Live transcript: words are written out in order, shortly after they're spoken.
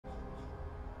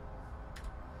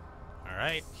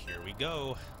Alright, here we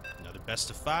go. Another best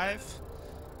of 5.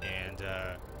 And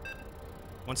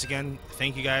once again,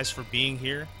 thank you guys for being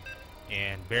here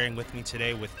and bearing with me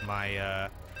today with my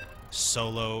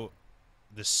solo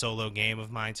game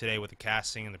of mine today with the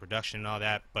casting and the production and all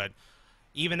that. But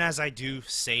even as I do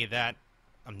say that,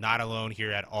 I'm not alone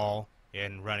here at all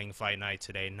in running Fight Night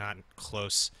today. Not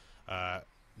close.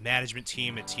 Management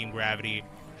team at Team Gravity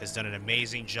has done an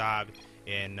amazing job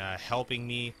in helping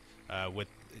me with,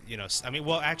 you know, I mean,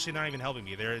 well, actually not even helping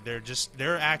me.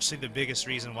 They're actually the biggest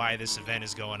reason why this event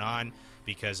is going on,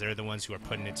 because they're the ones who are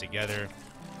putting it together.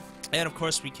 And of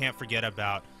course, we can't forget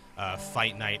about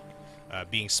Fight Night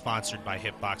being sponsored by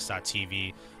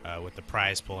Hitbox.tv with the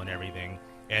prize pool and everything,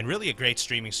 and really a great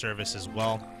streaming service as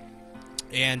well.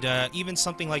 And even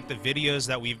something like the videos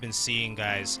that we've been seeing,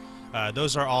 guys,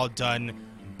 those are all done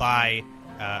by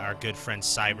our good friend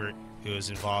Cybert, who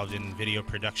is involved in video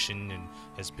production and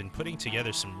has been putting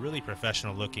together some really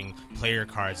professional looking player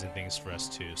cards and things for us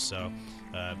too. So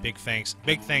big thanks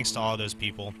to all those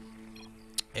people.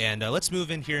 And let's move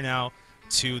in here now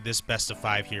to this best of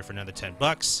 5 here for another 10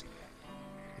 bucks.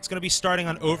 It's going to be starting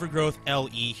on Overgrowth LE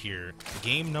here,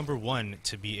 game number 1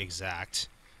 to be exact.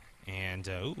 And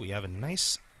ooh, we have a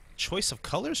nice choice of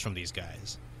colors from these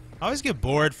guys. I always get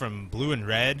bored from blue and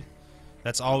red.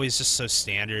 That's always just so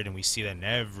standard, and we see that in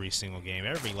every single game,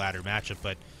 every ladder matchup.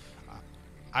 But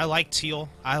I like teal,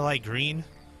 I like green.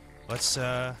 Let's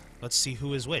see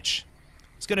who is which.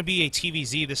 It's going to be a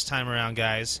TVZ this time around,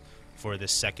 guys, for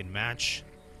this second match.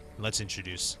 Let's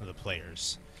introduce the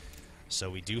players.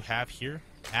 So we do have here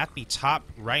at the top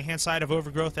right-hand side of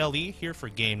Overgrowth LE here for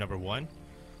game number 1.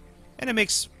 And it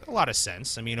makes a lot of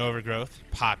sense. I mean, Overgrowth,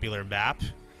 popular map,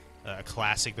 a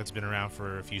classic that's been around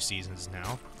for a few seasons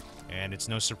now. And it's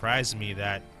no surprise to me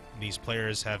that these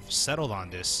players have settled on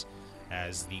this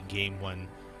as the game 1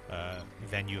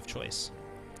 venue of choice.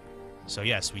 So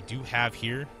yes, we do have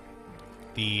here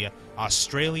the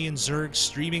Australian Zerg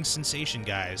streaming sensation,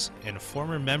 guys, and a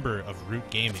former member of Root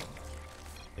Gaming.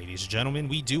 Ladies and gentlemen,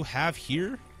 we do have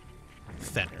here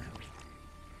Fenner.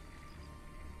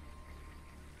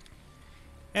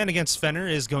 And against Fenner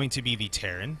is going to be the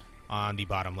Terran on the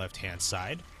bottom left-hand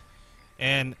side.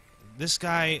 And this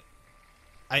guy,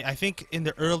 I think in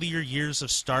the earlier years of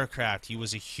StarCraft, he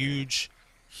was a huge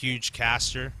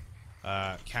caster,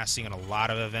 casting in a lot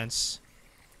of events.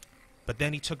 But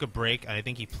then he took a break, and I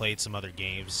think he played some other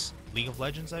games. League of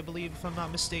Legends, I believe, if I'm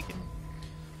not mistaken.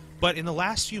 But in the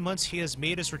last few months, he has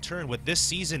made his return with this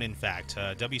season, in fact.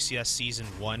 WCS Season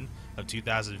 1 of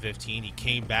 2015, he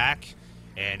came back,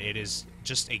 and it is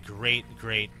just a great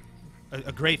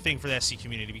thing for the SC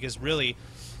community, because really,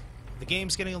 the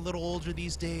game's getting a little older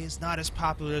these days, not as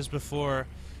popular as before,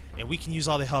 and we can use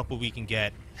all the help that we can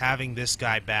get. Having this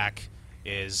guy back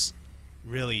is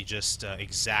really just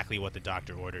exactly what the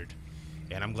doctor ordered.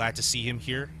 And I'm glad to see him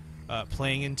here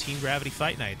playing in Team Gravity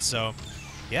Fight Night. So,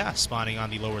 yeah, spawning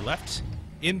on the lower left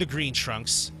in the green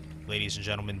trunks, ladies and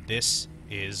gentlemen, this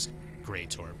is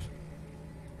Gretorp.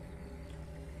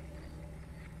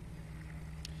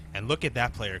 And look at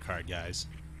that player card, guys.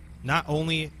 Not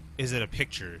only is it a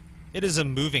picture, it is a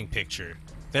moving picture.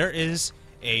 There is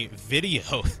a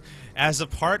video as a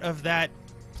part of that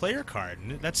player card.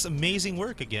 And that's amazing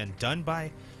work, again, done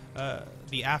by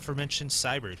the aforementioned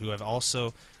Cybert, who I've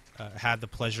also had the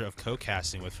pleasure of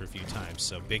co-casting with for a few times.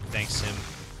 So big thanks to him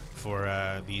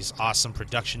for these awesome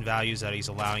production values that he's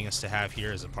allowing us to have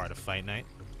here as a part of Fight Night.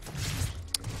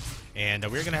 And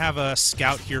we're going to have a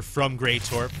scout here from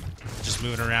Gretorp, just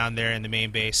moving around there in the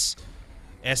main base.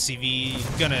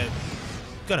 SCV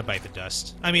gonna bite the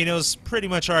dust. I mean, it was pretty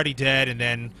much already dead, and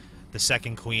then the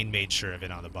second queen made sure of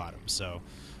it on the bottom. So,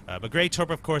 but Gretorp,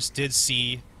 of course, did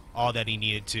see all that he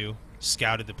needed to.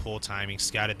 Scouted the pull timing,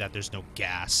 scouted that there's no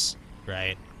gas,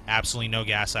 right? Absolutely no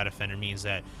gas out of Fenner means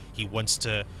that he wants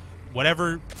to,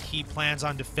 whatever he plans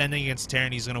on defending against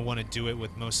Terran, he's gonna want to do it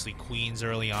with mostly queens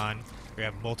early on. We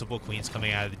have multiple queens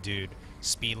coming out of the dude.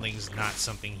 Speedling's not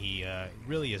something he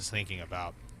really is thinking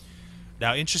about.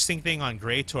 Now, interesting thing on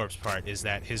Gretorp's part is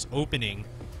that his opening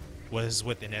was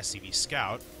with an SCV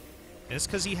scout, and it's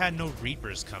because he had no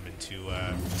Reapers coming to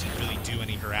really do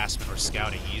any harassment or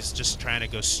scouting. He's just trying to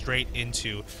go straight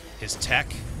into his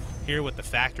tech here with the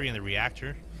factory and the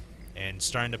reactor, and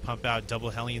starting to pump out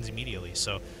double Hellions immediately.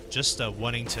 So just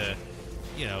wanting to,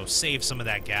 you know, save some of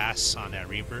that gas on that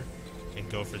Reaper and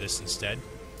go for this instead.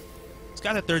 He's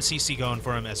got a third CC going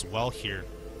for him as well here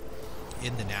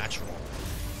in the natural.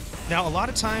 Now, a lot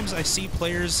of times I see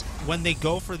players, when they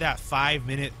go for that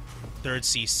 5-minute third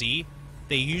CC,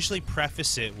 they usually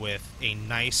preface it with a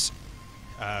nice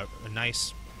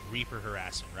Reaper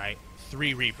harassment, right?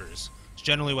 3 Reapers. It's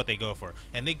generally what they go for.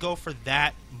 And they go for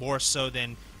that more so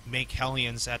than make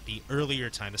Hellions at the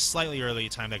earlier time, the slightly earlier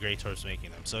time that Gretorp's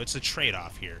making them. So it's a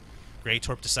trade-off here.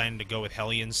 Gretorp deciding to go with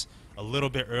Hellions a little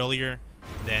bit earlier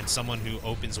than someone who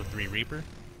opens with 3 Reaper.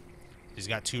 He's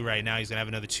got 2 right now. He's going to have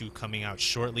another 2 coming out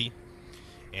shortly.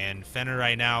 And Fenner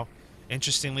right now,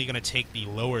 interestingly, going to take the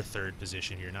lower third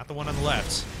position here, not the one on the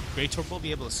left. Gretorp will be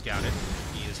able to scout it.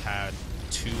 He has had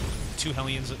two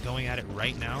Hellions going at it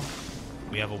right now.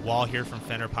 We have a wall here from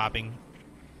Fenner popping.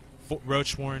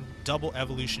 Roachwarren, double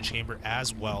evolution chamber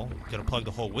as well. Gonna plug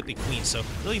the hole with the queen, so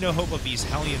really no hope of these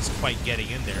Hellions quite getting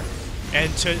in there.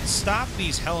 And to stop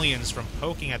these Hellions from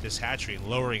poking at this hatchery and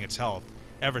lowering its health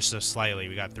ever so slightly,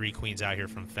 we got 3 queens out here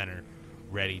from Fenner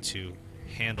ready to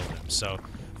handle them. So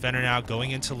Fenner now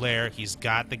going into lair. He's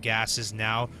got the gases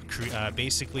now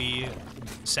basically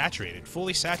saturated,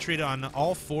 fully saturated on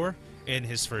all 4 in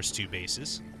his first 2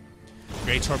 bases.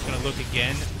 Gretorp going to look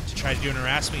again to try to do an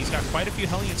harassment. He's got quite a few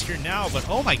Hellions here now, but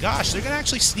oh my gosh, they're going to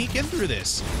actually sneak in through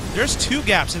this. There's 2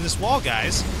 gaps in this wall,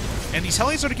 guys, and these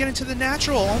Hellions are going to get into the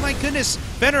natural. Oh my goodness,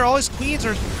 Fenner, all his queens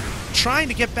are trying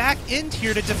to get back in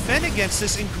here to defend against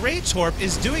this, and Gretorp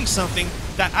is doing something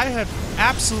that I have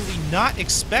absolutely not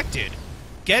expected.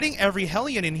 Getting every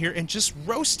Hellion in here and just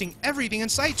roasting everything in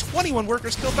sight. 21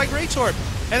 workers killed by Gretorp.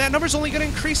 And that number's only going to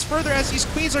increase further as these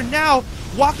queens are now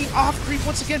walking off creep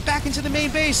once again back into the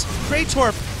main base.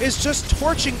 Gretorp is just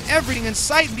torching everything in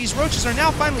sight, and these roaches are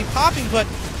now finally popping, but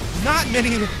not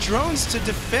many drones to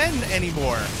defend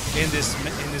anymore in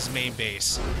this main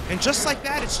base. And just like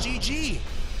that, it's GG.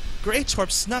 Gretorp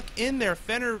snuck in there.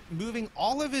 Fenner moving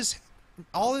all of his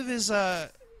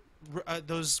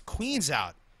those queens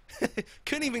out.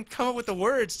 Couldn't even come up with the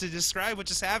words to describe what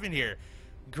just happened here.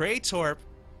 Gretorp,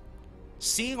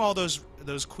 seeing all those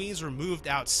queens were moved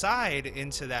outside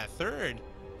into that third,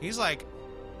 he's like,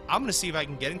 I'm gonna see if I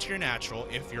can get into your natural.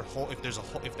 If there's a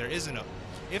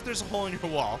hole in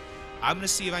your wall, I'm gonna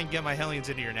see if I can get my Hellions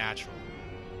into your natural,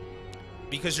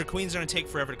 because your queens are gonna take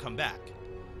forever to come back.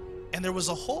 And there was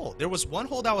a hole. There was one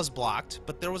hole that was blocked,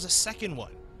 but there was a second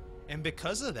one, and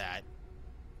because of that,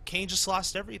 Kane just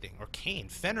lost everything. Or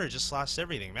Fenner just lost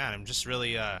everything. Man, I'm just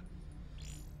really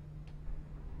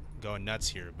going nuts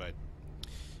here. But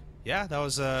yeah, that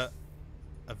was a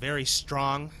very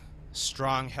strong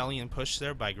Hellion push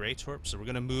there by Gretorp. So we're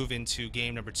going to move into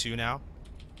game number 2 now.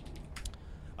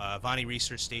 Vonnie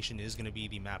Research Station is going to be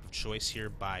the map of choice here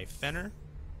by Fenner.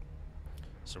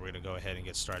 So we're going to go ahead and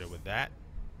get started with that.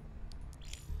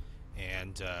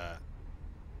 And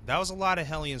that was a lot of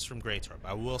Hellions from Gretorp,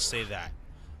 I will say that.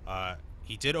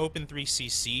 He did open 3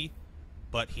 CC,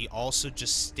 but he also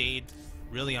just stayed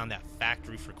really on that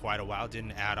factory for quite a while.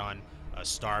 Didn't add on a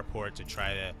starport to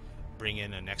try to bring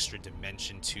in an extra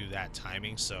dimension to that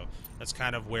timing. So that's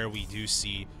kind of where we do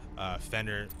see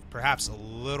Fenner perhaps a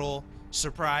little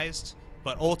surprised,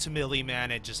 but ultimately, man,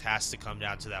 it just has to come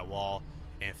down to that wall,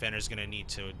 and Fenner's going to need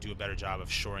to do a better job of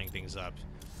shoring things up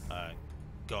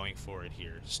going forward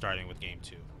here, starting with game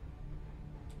 2.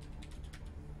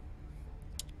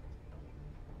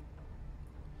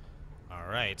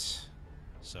 Alright,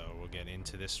 so we'll get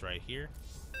into this right here.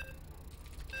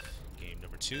 Game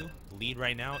number 2. The lead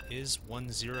right now is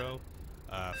 1-0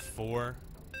 for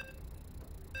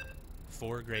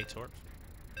Gretorp.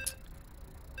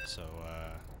 So,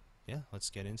 yeah, let's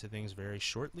get into things very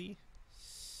shortly.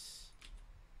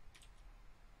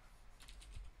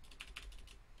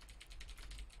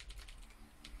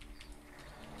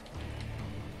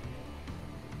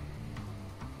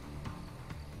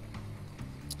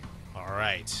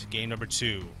 Alright, game number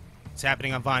 2. It's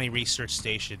happening on Vonnie Research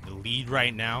Station. The lead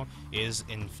right now is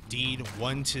indeed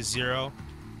 1-0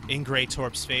 in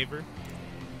Gretorp's favor.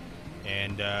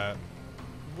 And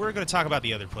we're going to talk about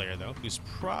the other player, though, who's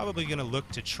probably going to look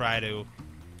to try to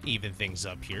even things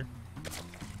up here.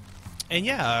 And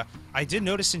yeah, I did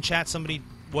notice in chat somebody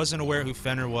wasn't aware who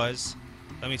Fenner was.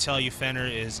 Let me tell you, Fenner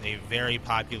is a very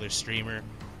popular streamer,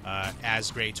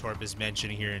 as Gretorp is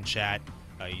mentioning here in chat.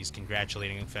 He's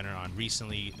congratulating Fenner on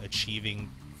recently achieving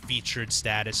featured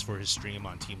status for his stream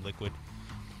on Team Liquid.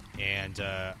 And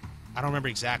I don't remember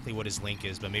exactly what his link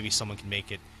is, but maybe someone can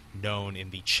make it known in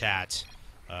the chat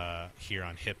here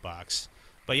on Hitbox.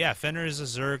 But yeah, Fenner is a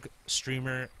Zerg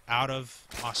streamer out of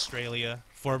Australia,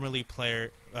 formerly playing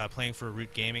for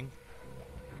Root Gaming.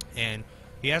 And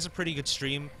he has a pretty good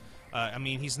stream. I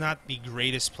mean, he's not the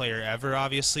greatest player ever,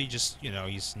 obviously, just, you know,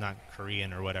 he's not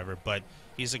Korean or whatever, but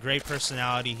he's a great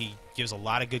personality. He gives a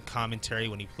lot of good commentary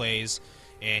when he plays,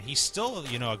 and he's still,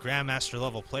 you know, a Grandmaster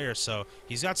level player, so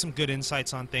he's got some good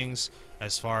insights on things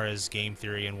as far as game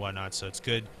theory and whatnot, so it's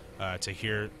good to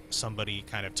hear somebody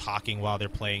kind of talking while they're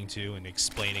playing too and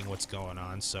explaining what's going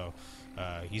on. So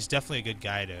he's definitely a good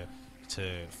guy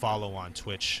to follow on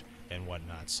Twitch and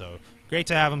whatnot. So great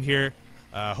to have him here.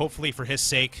 Hopefully for his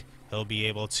sake, he'll be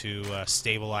able to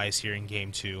stabilize here in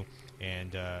Game 2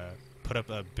 and put up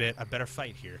a better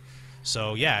fight here.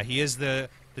 So yeah, he is the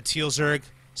Teal Zerg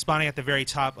spawning at the very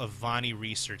top of Vani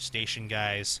Research Station,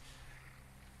 guys.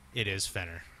 It is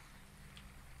Fenner.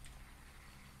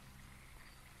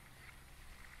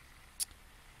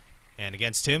 And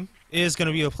against him is going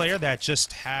to be a player that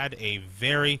just had a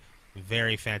very,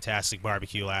 very fantastic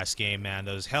barbecue last game, man.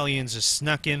 Those Hellions just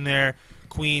snuck in there.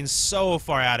 Queen's so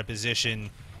far out of position,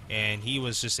 and he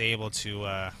was just able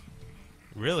to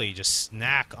really just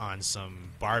snack on some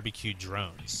barbecue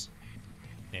drones.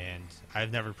 And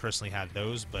I've never personally had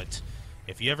those, but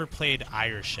if you ever played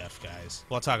Irish Chef, guys,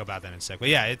 well, I'll talk about that in a sec. But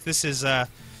yeah, this is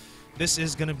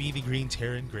going to be the Green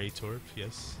Terran Gretorp.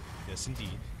 Yes, yes,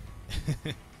 indeed.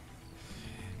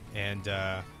 And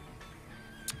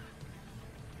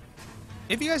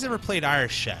if you guys ever played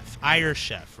Irish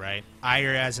Chef, right?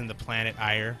 Ire as in the planet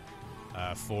Ire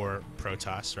for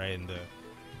Protoss, right, in the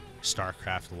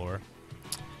StarCraft lore.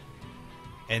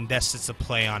 And thus it's a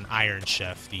play on Iron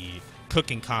Chef, the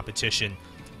cooking competition.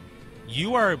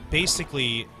 You are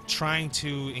basically trying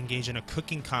to engage in a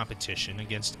cooking competition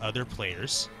against other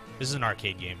players. This is an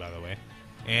arcade game, by the way.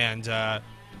 And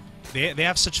they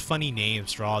have such funny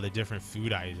names for all the different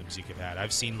food items you could have.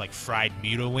 I've seen like fried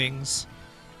Muta wings.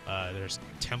 There's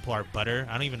Templar butter.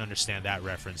 I don't even understand that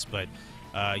reference, but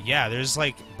yeah, there's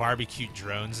like barbecue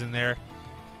drones in there.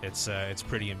 It's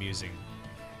pretty amusing.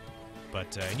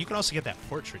 But and you can also get that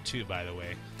portrait too, by the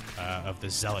way, of the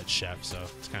Zealot Chef. So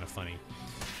it's kind of funny.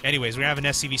 Anyways, we have an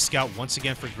SCV Scout once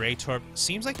again for Gretorp.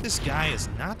 Seems like this guy is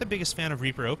not the biggest fan of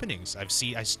Reaper openings. I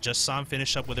just saw him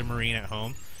finish up with a Marine at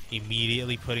home,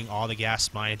 immediately putting all the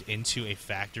gas mined into a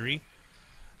factory.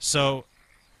 So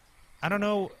I don't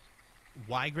know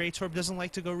why Gretorp doesn't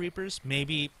like to go Reapers.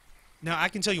 Maybe... Now, I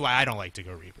can tell you why I don't like to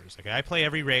go Reapers. Okay, I play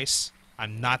every race.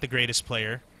 I'm not the greatest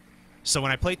player. So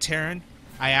when I play Terran,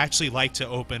 I actually like to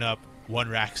open up one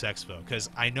Rax Expo,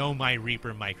 because I know my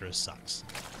Reaper micro sucks.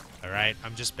 Alright?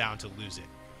 I'm just bound to lose it.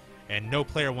 And no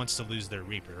player wants to lose their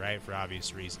Reaper, right? For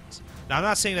obvious reasons. Now, I'm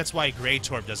not saying that's why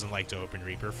Gretorp doesn't like to open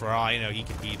Reaper. For all I know, he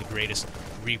could be the greatest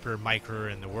Reaper micro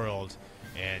in the world,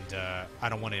 and I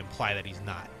don't want to imply that he's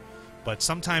not. But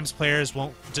sometimes players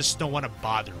just don't want to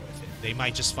bother with it. They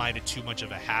might just find it too much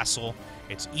of a hassle.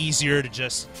 It's easier to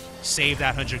just save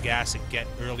that 100 gas and get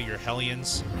earlier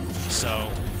Hellions.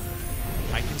 So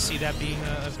I can see that being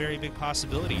a very big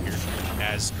possibility here,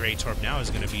 as Gretorp now is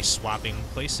going to be swapping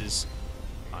places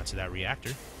onto that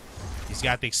reactor. He's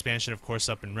got the expansion, of course,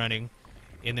 up and running.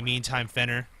 In the meantime,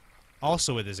 Fenner,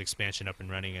 also with his expansion up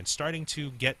and running, and starting to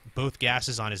get both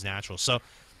gases on his natural. So,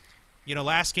 you know,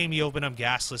 last game he opened up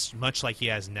gasless, much like he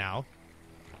has now.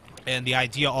 And the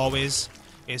idea always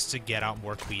is to get out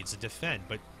more queens to defend.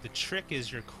 But the trick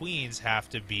is your queens have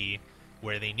to be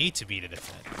where they need to be to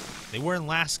defend. They were in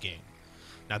last game.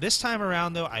 Now, this time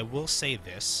around, though, I will say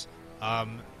this.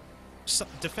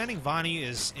 Defending Vani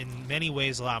is in many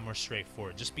ways a lot more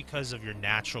straightforward, just because of your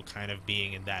natural kind of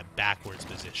being in that backwards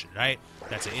position, right?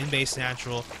 That's an in-base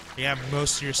natural. You have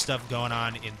most of your stuff going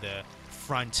on in the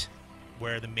front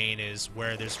where the main is,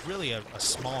 where there's really a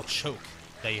small choke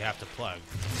that you have to plug.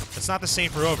 It's not the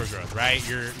same for Overgrowth, right?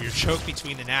 Your choke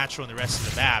between the natural and the rest of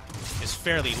the map is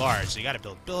fairly large. So you got to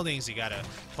build buildings, you got to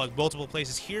plug multiple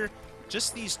places. Here,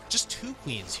 just 2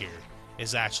 queens here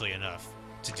is actually enough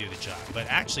to do the job. But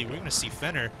actually, we're going to see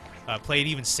Fenner play it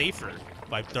even safer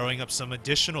by throwing up some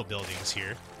additional buildings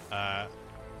here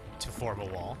to form a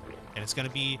wall. And it's going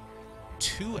to be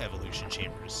 2 evolution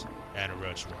chambers and a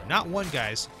roach war. Not 1,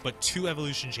 guys, but 2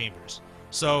 evolution chambers.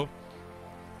 So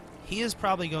he is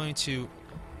probably going to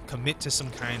commit to some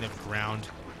kind of ground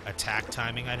attack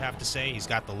timing, I'd have to say. He's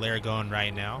got the lair going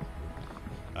right now.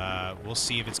 We'll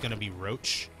see if it's going to be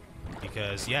roach,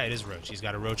 because, yeah, it is roach. He's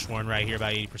got a roach warren right here,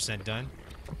 about 80% done.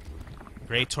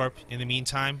 Gretorp, in the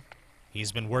meantime,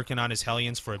 he's been working on his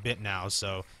Hellions for a bit now,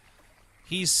 so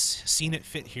he's seen it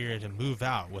fit here to move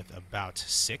out with about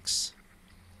 6.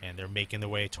 And they're making their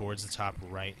way towards the top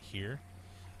right here,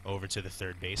 over to the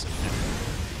 3rd base of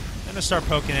Fenner. Gonna start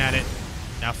poking at it.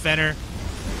 Now Fenner,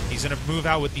 he's gonna move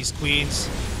out with these queens.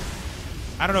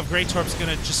 I don't know if Gretorp's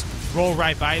gonna just roll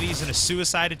right by these in a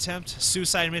suicide attempt,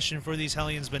 suicide mission for these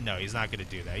Hellions, but no, he's not gonna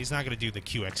do that. He's not gonna do the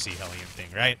QXC Hellion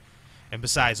thing, right? And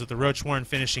besides, with the Roach Warren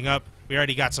finishing up, we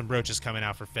already got some roaches coming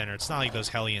out for Fenner. It's not like those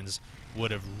Hellions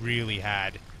would have really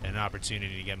had an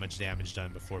opportunity to get much damage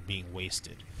done before being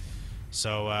wasted.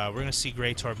 So we're going to see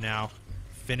Gretorp now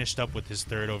finished up with his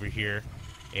third over here,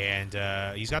 and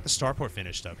he's got the starport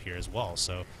finished up here as well.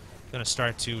 So going to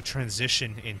start to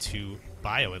transition into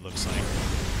bio, it looks like.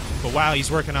 But while he's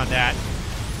working on that,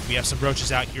 we have some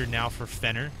roaches out here now for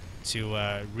Fenner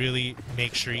to really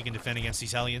make sure he can defend against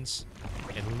these Hellions,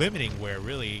 and limiting where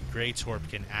really Gretorp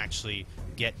can actually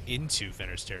get into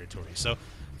Fenner's territory. So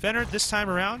Fenner this time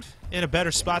around in a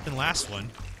better spot than last one,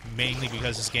 mainly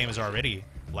because this game has already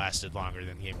lasted longer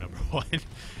than game number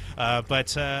 1.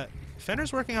 But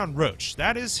Fenner's working on Roach.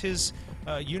 That is his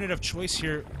unit of choice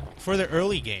here for the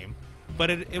early game, but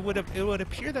it would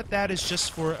appear that that is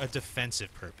just for a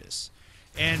defensive purpose.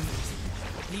 And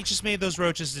he just made those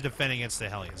roaches to defend against the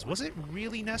Hellions. Was it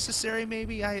really necessary,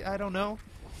 maybe? I don't know.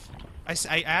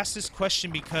 I asked this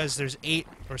question because there's 8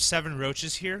 or 7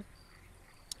 roaches here,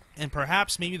 and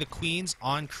perhaps maybe the queens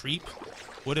on creep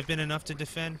would have been enough to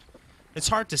defend. It's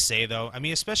hard to say, though. I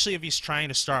mean, especially if he's trying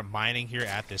to start mining here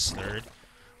at this third.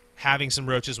 Having some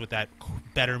roaches with that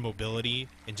better mobility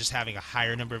and just having a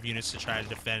higher number of units to try to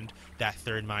defend that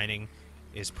third mining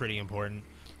is pretty important.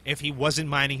 If he wasn't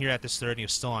mining here at this third and he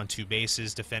was still on 2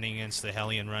 bases defending against the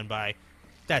Hellion run-by,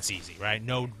 that's easy, right?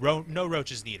 No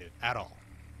roaches needed at all.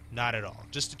 Not at all.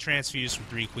 Just a transfuse from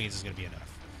 3 queens is going to be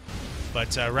enough.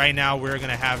 But right now we're going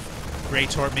to have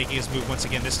Gretorp making his move once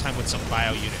again, this time with some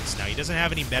bio units. Now he doesn't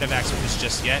have any medevacs with this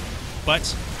just yet, but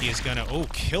he is going to,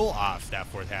 kill off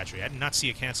that 4th hatchery. I did not see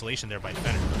a cancellation there by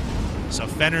Fenner. So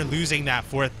Fenner losing that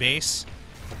 4th base.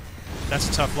 That's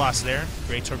a tough loss there.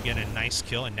 Gretorp getting a nice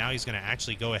kill, and now he's going to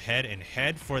actually go ahead and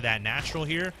head for that natural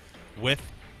here with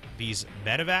these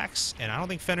medevacs. And I don't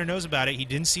think Fenner knows about it. He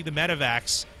didn't see the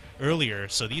medevacs earlier,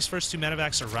 so these first 2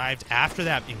 medevacs arrived after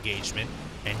that engagement,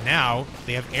 and now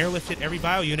they have airlifted every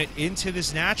bio unit into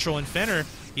this natural, and Fenner,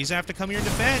 he's going to have to come here and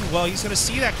defend. Well, he's going to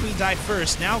see that queen die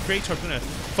first. Now Gretorp going to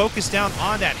focus down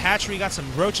on that hatchery. Got some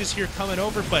roaches here coming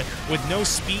over, but with no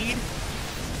speed,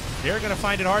 they're going to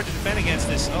find it hard to defend against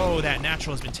this. Oh, that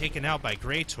natural has been taken out by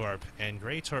Gretorp, and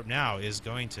Gretorp now is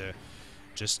going to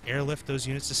just airlift those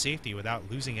units to safety without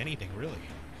losing anything, really.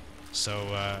 So,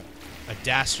 a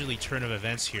dastardly turn of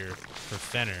events here for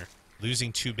Fenner,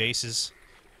 losing 2 bases.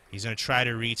 He's going to try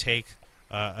to retake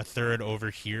a third over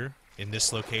here in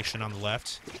this location on the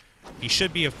left. He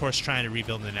should be, of course, trying to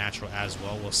rebuild the natural as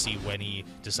well. We'll see when he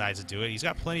decides to do it. He's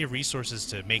got plenty of resources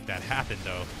to make that happen,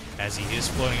 though, as he is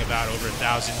floating about over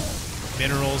 1,000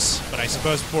 minerals. But I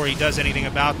suppose before he does anything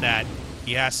about that,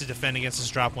 he has to defend against his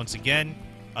drop once again,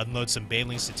 unload some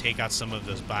banelings to take out some of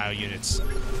those bio units,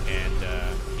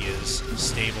 and he is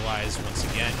stabilized once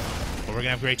again. But we're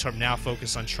going to have Gretorp now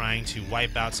focus on trying to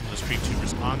wipe out some of those creep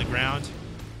tubers on the ground.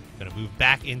 Going to move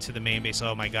back into the main base.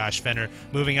 Oh my gosh, Fenner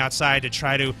moving outside to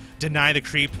try to deny the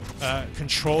creep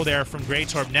control there from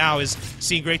Gretorp. Now is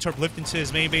seeing Gretorp lift into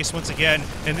his main base once again,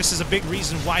 and this is a big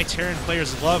reason why Terran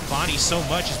players love Bonnie so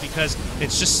much, is because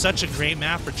it's just such a great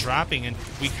map for dropping, and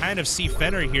we kind of see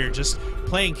Fenner here just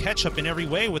playing catch-up in every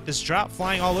way with this drop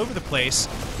flying all over the place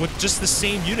with just the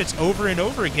same units over and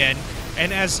over again.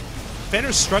 And as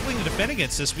Fenner's struggling to defend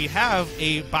against this, we have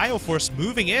a Bioforce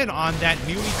moving in on that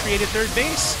newly created 3rd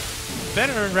base.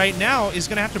 Fenner right now is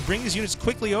going to have to bring his units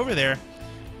quickly over there.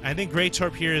 I think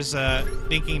Gretorp here is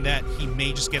thinking that he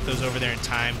may just get those over there in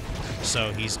time,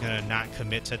 so he's going to not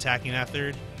commit to attacking that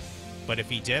 3rd. But if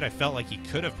he did, I felt like he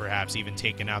could have perhaps even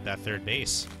taken out that 3rd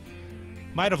base.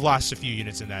 Might have lost a few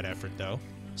units in that effort, though,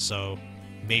 so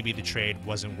maybe the trade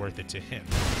wasn't worth it to him.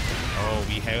 Oh,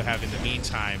 we have in the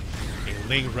meantime a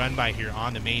Ling run-by here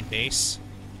on the main base.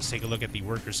 Let's take a look at the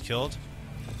workers killed.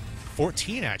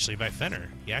 14 actually by Fenner.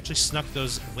 He actually snuck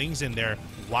those Lings in there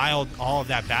while all of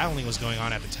that battling was going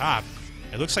on at the top.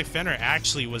 It looks like Fenner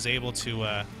actually was able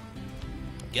to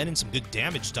get in some good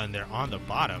damage done there on the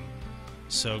bottom.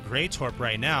 So Gretorp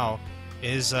right now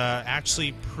is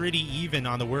actually pretty even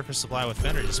on the worker supply with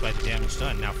Fenner despite the damage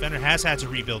done. Now Fenner has had to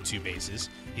rebuild 2 bases.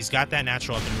 He's got that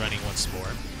natural up and running once more.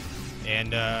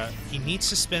 And he needs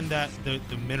to spend the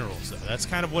minerals, though. That's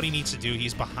kind of what he needs to do.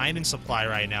 He's behind in supply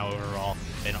right now overall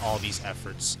in all these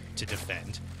efforts to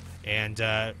defend. And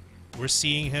we're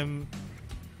seeing him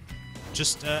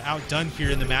just outdone here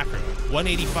in the macro.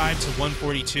 185 to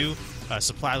 142,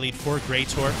 supply lead for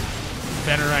Gretorp.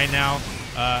 Fenner right now,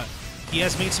 he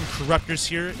has made some corruptors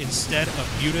here instead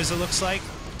of mutas, it looks like,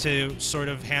 to sort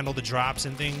of handle the drops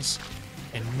and things,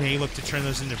 and may look to turn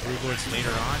those into Broodlords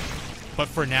later on. But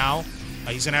for now,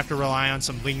 he's going to have to rely on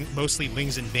some mostly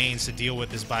Lings and Banes to deal with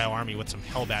this bio army with some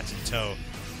Hellbats in tow.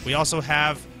 We also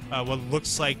have what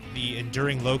looks like the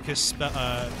Enduring Locust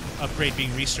upgrade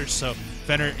being researched, so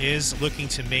Fenner is looking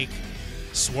to make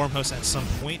Swarm Hosts at some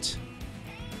point.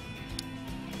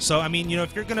 So I mean, you know,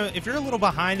 if you're a little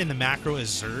behind in the macro as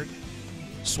Zerg,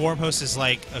 Swarm Host is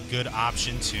like a good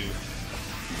option to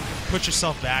put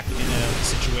yourself back in a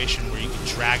situation where you can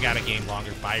drag out a game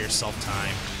longer, buy yourself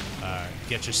time,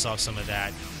 get yourself some of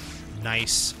that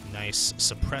nice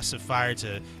suppressive fire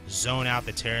to zone out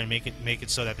the Terran, make it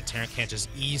so that the Terran can't just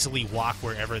easily walk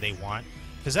wherever they want.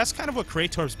 Because that's kind of what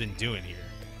Gretorp's been doing here.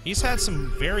 He's had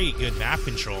some very good map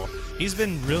control. He's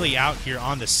been really out here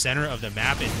on the center of the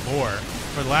map and more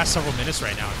for the last several minutes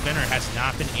right now. And Fenner has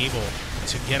not been able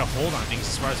to get a hold on things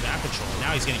as far as map control. And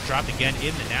now he's getting dropped again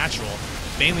in the natural.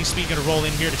 Baneling Speed going to roll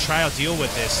in here to try to deal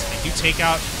with this. They do take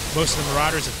out most of the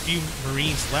Marauders, a few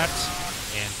Marines left,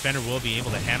 and Fenner will be able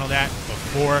to handle that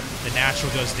before the natural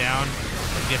goes down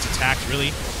or gets attacked, really.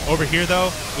 Over here,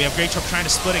 though, we have Gretorp trying to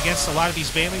split against a lot of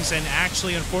these Banelings and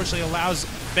actually, unfortunately, allows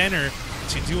Fenner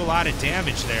to do a lot of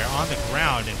damage there on the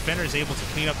ground, and Fenner is able to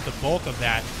clean up the bulk of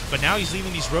that. But now he's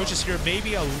leaving these roaches here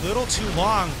maybe a little too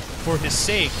long for his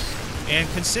sake. And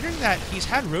considering that he's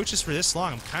had roaches for this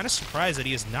long, I'm kind of surprised that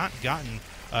he has not gotten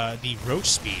the roach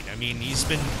speed. I mean, he's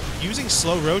been using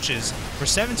slow roaches for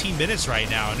 17 minutes right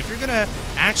now, and if you're going to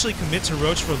actually commit to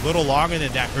roach for a little longer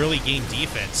than that early game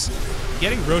defense,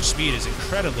 getting roach speed is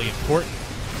incredibly important.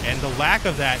 And the lack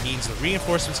of that means the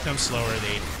reinforcements come slower,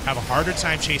 they have a harder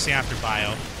time chasing after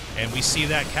bio, and we see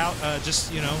that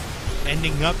just, you know,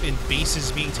 ending up in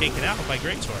bases being taken out by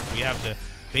Gretorp. We have the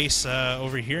base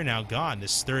over here now gone,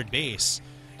 this third base.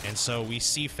 And so we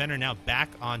see Fenner now back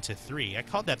onto 3. I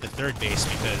called that the third base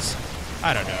because,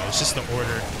 I don't know, it's just the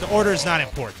order. The order is not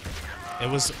important. It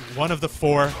was one of the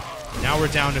 4. Now we're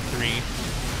down to 3.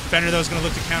 Fenner, though, is going to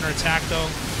look to counterattack, though.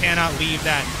 Cannot leave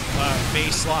that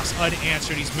base loss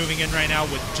unanswered. He's moving in right now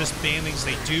with just Banelings.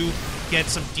 They do get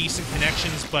some decent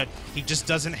connections, but he just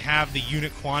doesn't have the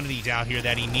unit quantity down here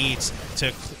that he needs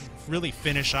to really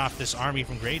finish off this army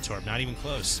from Gretorp. Not even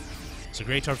close. So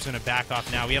Gretorp's going to back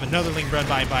off now. We have another Ling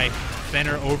Run-By by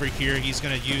Fenner over here. He's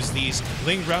going to use these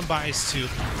Ling Run-Bys to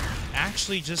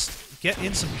actually just get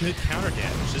in some good counter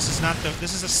damage. This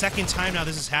is the second time now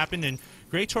this has happened, and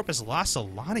Gretorp has lost a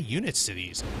lot of units to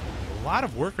these. A lot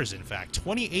of workers, in fact.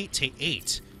 28 to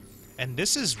 8. And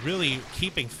this is really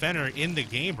keeping Fenner in the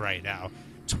game right now.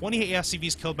 28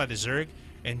 SCVs killed by the Zerg,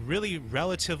 and really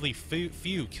relatively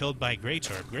few killed by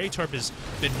Gretorp. Gretorp has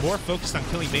been more focused on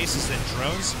killing bases than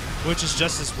drones, which is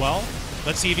just as well.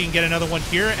 Let's see if he can get another one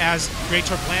here as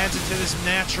Gretorp lands into this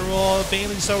natural.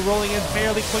 Baneling so rolling in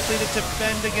fairly quickly to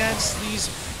defend against these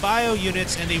bio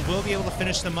units, and they will be able to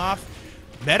finish them off.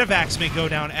 Medevacs may go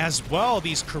down as well.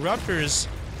 These Corruptors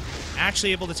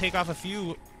actually able to take off a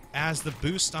few as the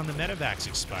boost on the Medevacs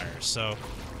expires. So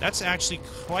that's actually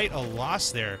quite a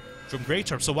loss there from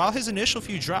Gretorp. So while his initial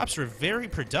few drops were very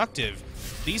productive,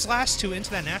 these last 2 into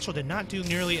that natural did not do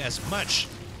nearly as much.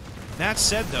 That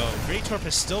said, though, Gretorp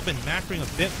has still been macroing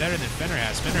a bit better than Fenner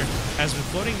has. Fenner has been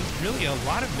floating really a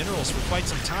lot of minerals for quite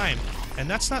some time, and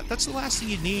that's the last thing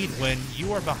you need when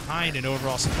you are behind in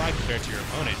overall supply compared to your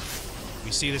opponent.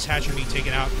 We see this hatchery being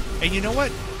taken out, and you know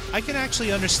what? I can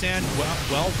actually understand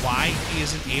well why he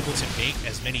isn't able to make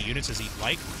as many units as he'd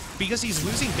like, because he's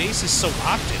losing bases so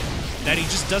often that he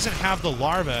just doesn't have the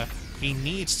larva he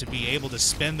needs to be able to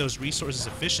spend those resources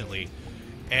efficiently.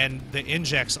 And the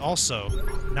injects also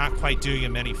not quite doing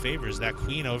him any favors. That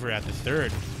queen over at the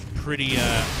 3rd, pretty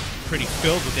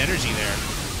filled with energy there.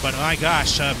 But my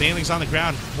gosh, Baneling's on the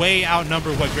ground, way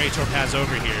outnumber what Gretorp has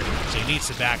over here, so he needs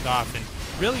to back off and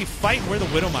really fight where the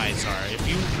Widow Mines are. If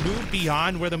you move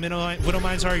beyond where the Widow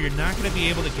Mines are, you're not going to be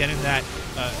able to get in that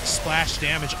splash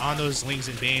damage on those Lings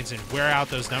and Banes and wear out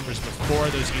those numbers before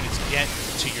those units get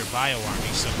to your bio army.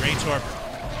 So Gretorp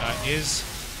is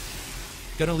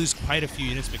going to lose quite a few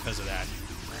units because of that.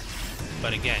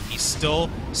 But again, he's still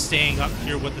staying up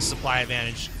here with the supply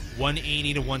advantage.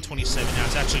 180 to 127 now.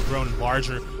 It's actually grown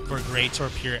larger for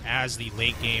Gretorp here as the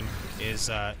late game is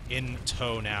in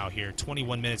tow now here.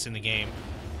 21 minutes in the game.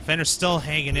 Fenner's still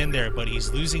hanging in there, but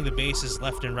he's losing the bases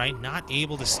left and right. Not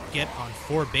able to get on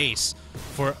 4 base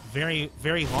for very,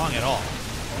 very long at all.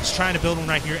 He's trying to build one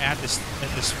right here at this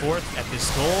 4th, at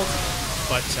this gold.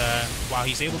 But while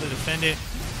he's able to defend it,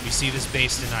 we see this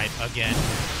base denied again.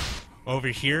 Over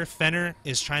here, Fenner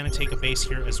is trying to take a base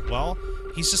here as well.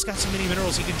 He's just got so many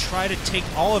minerals, he can try to take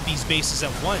all of these bases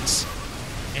at once.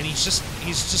 And he's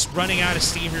just running out of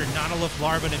steam here, not enough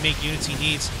larva to make units he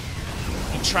needs.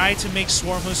 He tried to make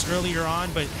Swarm Host earlier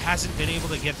on, but hasn't been able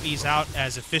to get these out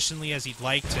as efficiently as he'd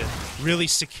like to really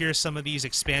secure some of these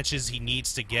expansions he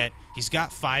needs to get. He's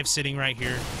got 5 sitting right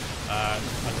here.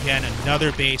 Again,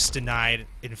 another base denied.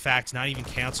 In fact, not even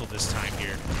canceled this time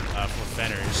here for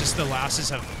Fenner. It's just the losses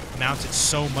have mounted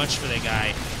so much for the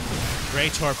guy.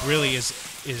 Gretorp really is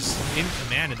in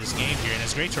command of this game here, and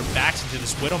as Gretorp backs into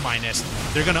this Widow Mine nest,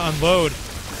 they're going to unload.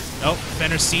 Oh,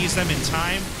 Fenner sees them in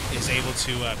time, is able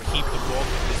to keep the bulk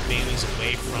of his Baileys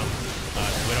away from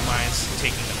the Widow Mines,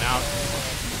 taking them out.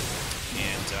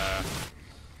 And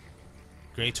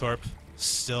Gretorp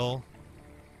still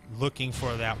looking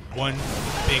for that one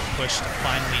big push to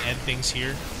finally end things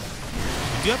here.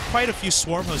 We do have quite a few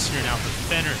Swarm Hosts here now for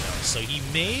Fenner, though, so he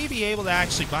may be able to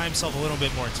actually buy himself a little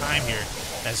bit more time here,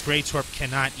 as Gretorp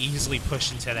cannot easily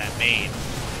push into that main.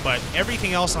 But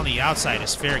everything else on the outside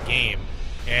is fair game,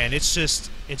 and it's just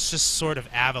sort of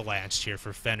avalanched here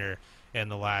for Fenner in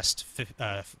the last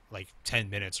like 10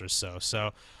 minutes or so.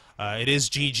 So it is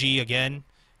GG again,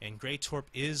 and Gretorp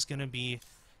is going to be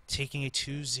taking a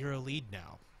 2-0 lead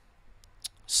now.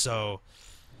 So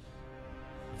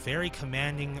very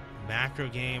commanding macro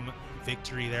game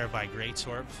victory there by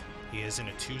Gretorp. He is in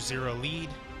a 2-0 lead.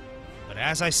 But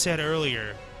as I said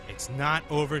earlier, it's not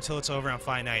over till it's over on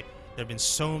Fight Night. There have been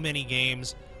so many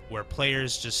games where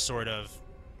players just sort of,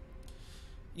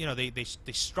 you know, they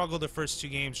struggle the first two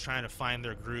games trying to find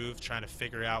their groove, trying to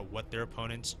figure out what their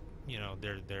opponent's, you know,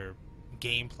 their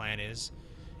game plan is.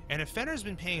 And if Fenner's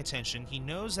been paying attention, he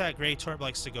knows that Gretorp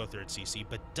likes to go third CC,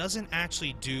 but doesn't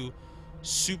actually do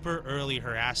super early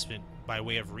harassment by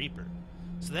way of Reaper.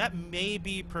 So that may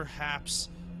be perhaps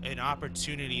an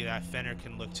opportunity that Fenner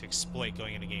can look to exploit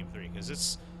going into Game 3, because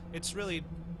it's really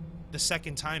the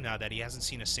second time now that he hasn't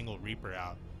seen a single Reaper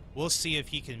out. We'll see if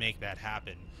he can make that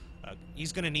happen.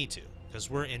 He's going to need to, because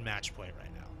we're in match point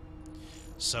right now.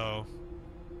 So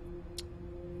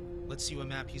let's see what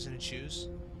map he's going to choose.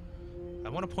 I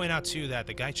want to point out, too, that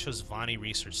the guy chose Vonnie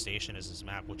Research Station as his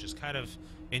map, which is kind of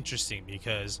interesting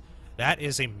because that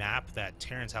is a map that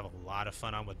Terrans have a lot of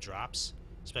fun on with drops,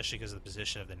 especially because of the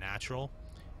position of the natural.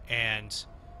 And,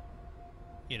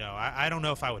 you know, I don't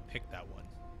know if I would pick that one.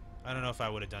 I don't know if I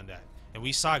would have done that. And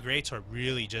we saw Gretorp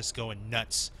really just going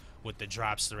nuts with the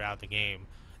drops throughout the game.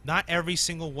 Not every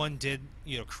single one did,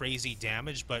 you know, crazy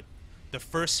damage, but the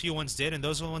first few ones did, and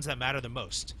those are the ones that matter the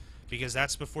most, because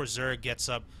that's before Zerg gets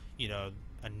up, you know,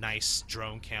 a nice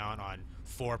drone count on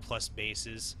 4+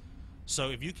 bases.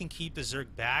 So if you can keep the Zerg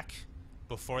back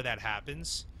before that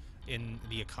happens in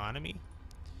the economy,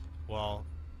 well,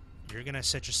 you're going to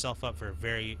set yourself up for a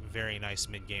very, very nice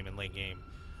mid-game and late game,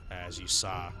 as you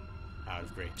saw out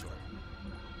of Gretorp.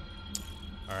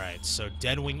 Alright, so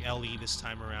Deadwing LE this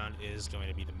time around is going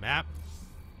to be the map.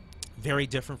 Very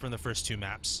different from the first two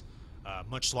maps.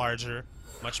 Much larger,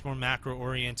 much more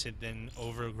macro-oriented than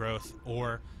Overgrowth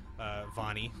or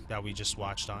Vonnie that we just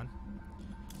watched on.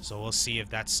 So we'll see if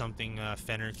that's something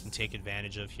Fenner can take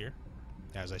advantage of here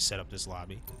as I set up this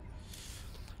lobby.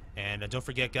 And don't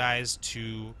forget, guys,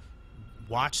 to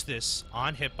watch this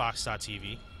on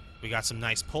hitbox.tv. We got some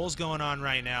nice polls going on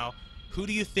right now. Who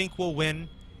do you think will win?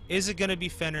 Is it going to be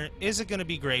Fenner? Is it going to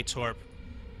be Gretorp?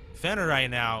 Fenner right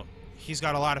now, he's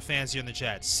got a lot of fans here in the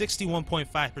chat.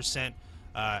 61.5%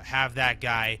 have that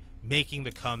guy making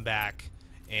the comeback.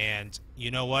 And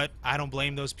you know what? I don't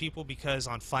blame those people, because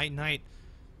on Fight Night,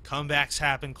 comebacks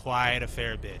happen quite a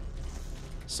fair bit.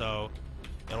 So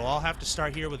it'll all have to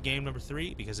start here with game number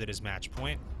 3, because it is match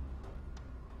point.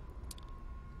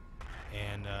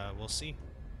 And we'll see.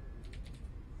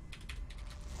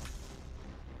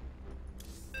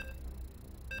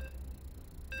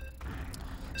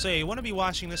 So yeah, you want to be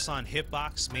watching this on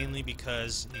Hitbox, mainly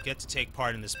because you get to take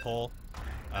part in this poll.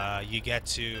 You get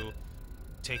to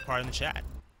take part in the chat,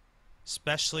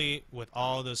 especially with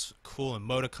all those cool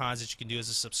emoticons that you can do as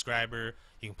a subscriber.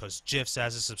 You can post GIFs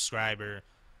as a subscriber.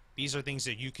 These are things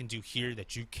that you can do here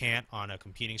that you can't on a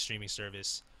competing streaming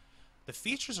service. The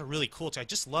features are really cool too. I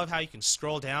just love how you can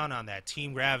scroll down on that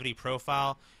Team Gravity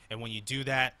profile, and when you do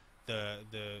that, the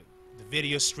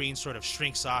video screen sort of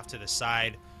shrinks off to the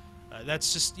side.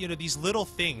 That's just, you know, these little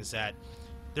things that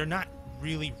they're not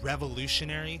really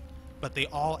revolutionary, but they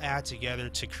all add together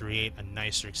to create a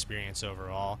nicer experience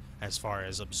overall as far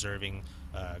as observing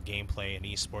gameplay and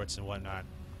esports and whatnot.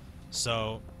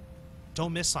 So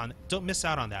don't miss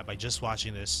out on that by just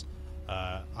watching this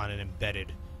on an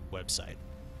embedded website.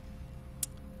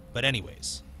 But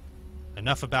anyways,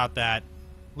 enough about that.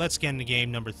 Let's get into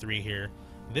game number 3 here.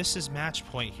 This is match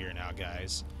point here now,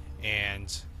 guys,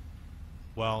 and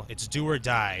well, it's do or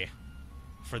die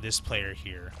for this player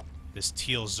here, this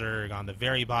Teal Zerg on the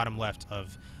very bottom left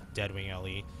of Deadwing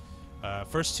LE.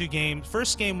 First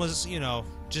game was, you know,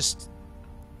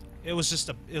 it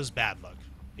was bad luck,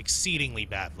 exceedingly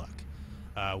bad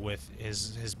luck, with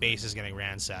his bases getting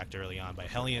ransacked early on by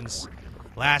Hellions.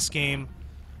 Last game,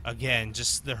 again,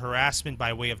 just the harassment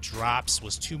by way of drops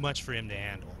was too much for him to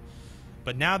handle.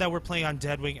 But now that we're playing on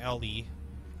Deadwing LE,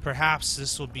 perhaps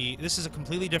this is a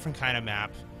completely different kind of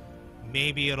map.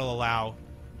 Maybe it'll allow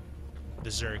the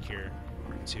Zerg here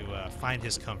to find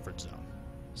his comfort zone.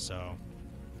 So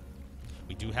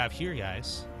we do have here,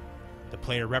 guys, the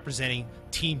player representing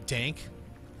Team Dank,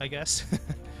 I guess.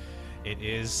 It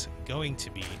is going to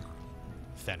be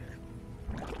Fenner.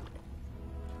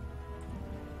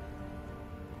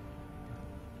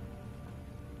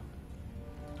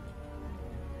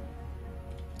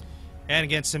 And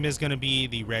against him is going to be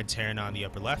the Red Terran on the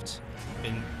upper left.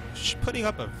 Been putting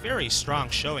up a very strong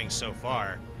showing so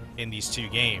far in these two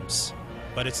games.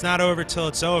 But it's not over till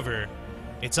it's over.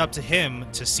 It's up to him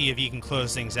to see if he can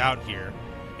close things out here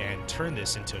and turn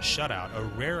this into a shutout, a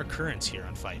rare occurrence here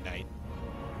on Fight Night.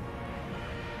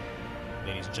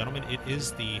 Ladies and gentlemen, it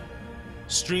is the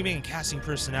streaming and casting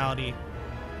personality,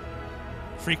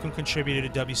 frequent contributor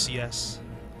to WCS.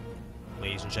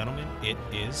 Ladies and gentlemen, it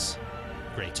is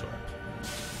Gretorp.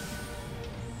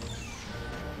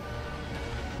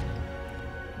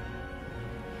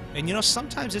 And you know,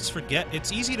 sometimes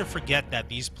it's easy to forget that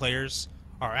these players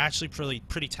are actually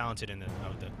pretty talented in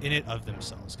it of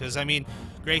themselves. Because I mean,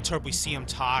 Gretorp, we see him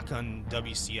talk on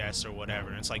WCS or whatever,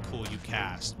 and it's like, cool, you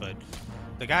cast, but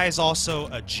the guy is also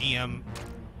a GM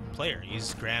player.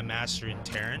 He's Grandmaster in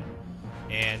Terran,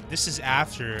 and this is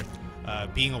after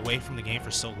being away from the game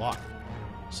for so long.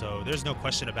 So there's no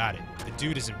question about it. The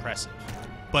dude is impressive.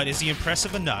 But is he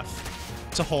impressive enough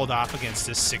to hold off against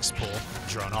this 6-pull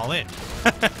drone all in?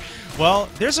 Well,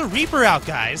 there's a Reaper out,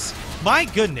 guys. My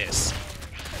goodness.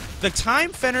 The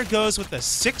time Fenner goes with a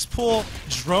 6-pull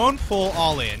drone pull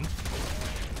all in,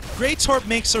 Gretorp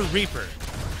makes a Reaper.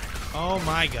 Oh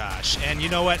my gosh. And you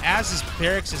know what? As his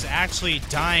barracks is actually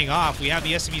dying off, we have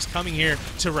the SCVs coming here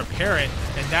to repair it,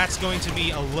 and that's going to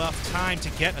be a rough time to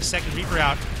get a second Reaper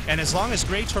out. And as long as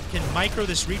Gretorp can micro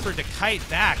this Reaper to kite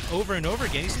back over and over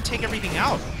again, he's going to take everything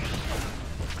out.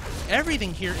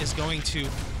 Everything here is going to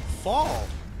fall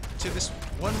to this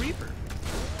one Reaper.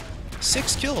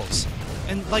 6 kills.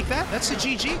 And like that, that's a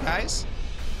GG, guys.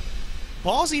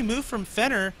 Ballsy move from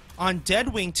Fenner on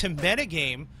Deadwing to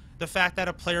metagame the fact that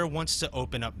a player wants to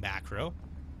open up macro,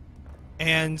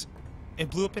 and it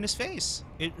blew up in his face.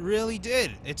 It really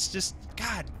did. It's just,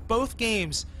 God, both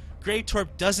games, Gretorp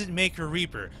doesn't make a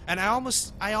Reaper. And I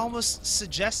almost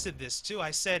suggested this too.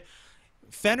 I said,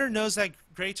 Fenner knows that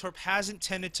Gretorp hasn't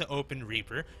tended to open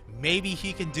Reaper. Maybe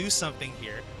he can do something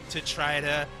here to try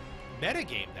to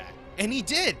metagame that. And he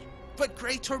did. But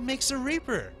Gretorp makes a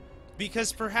Reaper.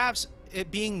 Because perhaps it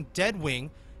being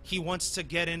Deadwing, he wants to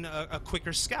get in a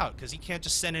quicker scout, because he can't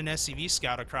just send an SCV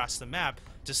scout across the map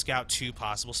to scout 2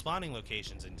 possible spawning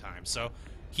locations in time. So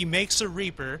he makes a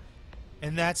Reaper,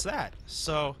 and that's that.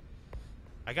 So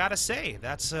I gotta say,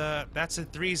 that's a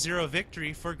 3-0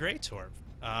 victory for Gretorp.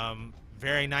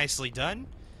 Very nicely done,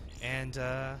 and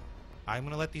I'm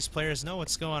gonna let these players know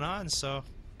what's going on. So.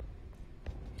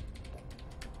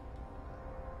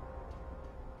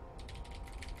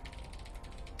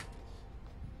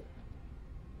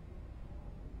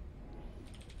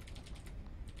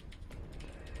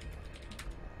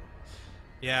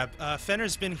 Yeah,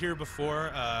 Fenner's been here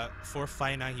before. For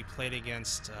Fight Night, he played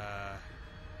against,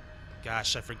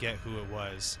 gosh, I forget who it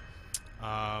was.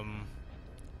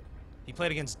 He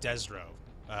played against Desro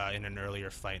in an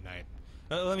earlier Fight Night.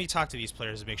 Let me talk to these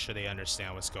players to make sure they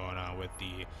understand what's going on with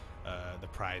the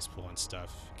prize pool and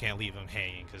stuff. Can't leave them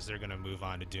hanging, because they're going to move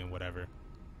on to doing whatever.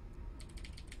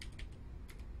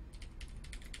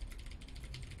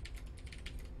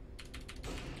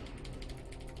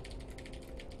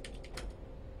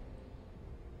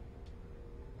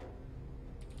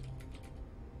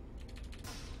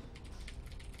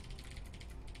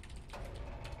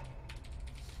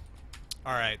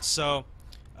 Alright, so,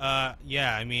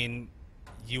 yeah, I mean,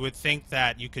 you would think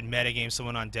that you could metagame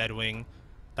someone on Deadwing.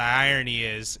 The irony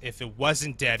is, if it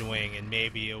wasn't Deadwing and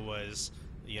maybe it was,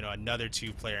 you know, another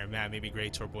 2-player map, maybe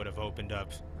Gretorp would have opened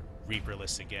up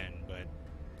Reaperless again, but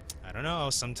I don't know,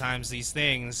 sometimes these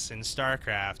things in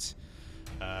StarCraft.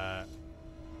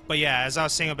 But yeah, as I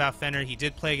was saying about Fenner, he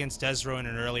did play against Desro in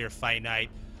an earlier Fight Night,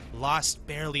 lost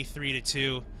barely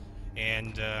 3-2.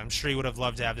 And I'm sure he would have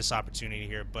loved to have this opportunity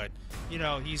here, but you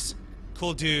know, he's a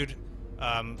cool dude.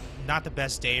 Not the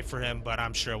best day for him, but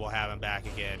I'm sure we'll have him back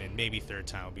again, and maybe third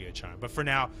time will be a charm. But for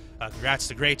now, congrats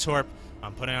to Gretorp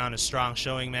on putting on a strong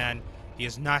showing, man. He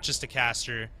is not just a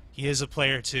caster, he is a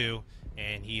player too,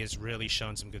 and he has really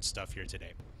shown some good stuff here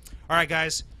today. Alright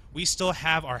guys, we still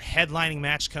have our headlining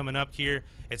match coming up here.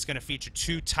 It's going to feature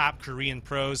 2 top Korean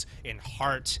pros in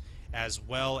Heart as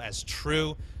well as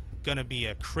True. Gonna be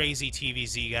a crazy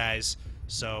TVZ, guys.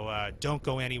 So don't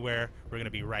go anywhere. We're going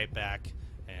to be right back,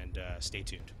 and stay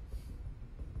tuned.